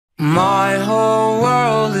My whole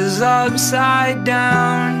world is upside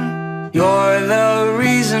down. You're the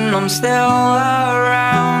reason I'm still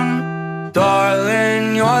around.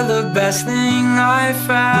 Darling, you're the best thing I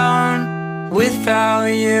found. Without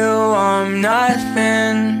you, I'm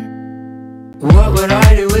nothing. What would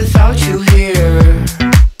I do without you here?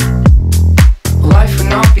 Life would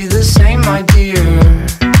not be the same, my dear.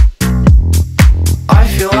 I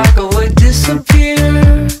feel like I would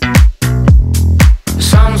disappear.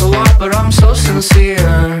 Sounds a lot, but I'm so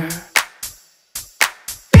sincere.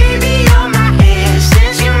 Baby, you're my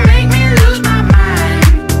essence, you make me lose my mind.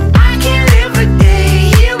 I can't live a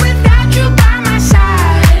day here without you by my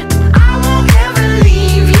side. I won't ever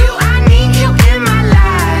leave you, I need you in my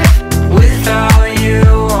life. Without you,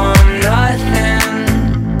 I'm nothing.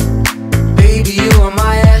 Baby, you are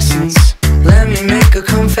my essence, let me make a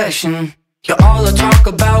confession. You're all I talk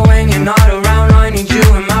about when you're not around. I need you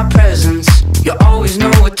in my presence. You always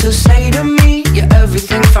know what to say to me. You're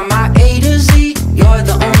everything from my A to Z. You're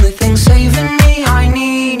the only thing saving me. I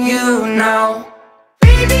need you now.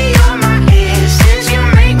 Baby, you're my essence, you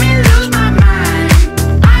make me lose my mind.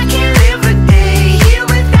 I can't live a day here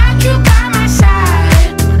without you by my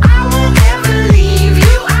side. I won't ever leave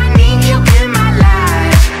you, I need you in my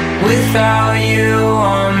life. Without you,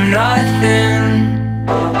 I'm nothing.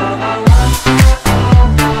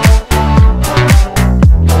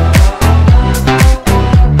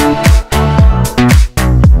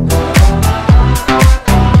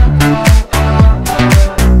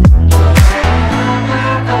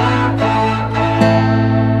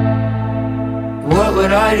 What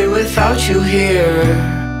would I do without you here?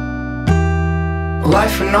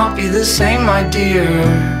 Life would not be the same, my dear.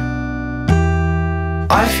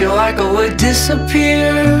 I feel like I would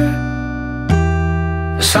disappear.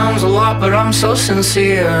 Sounds a lot, but I'm so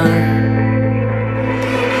sincere.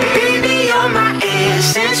 Baby, you're my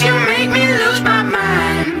essence, you make me lose my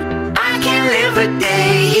mind. I can't live a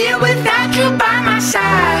day here without you by my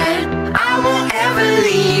side. I won't ever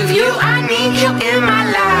leave you, I need you in my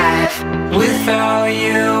life. Without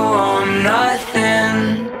you,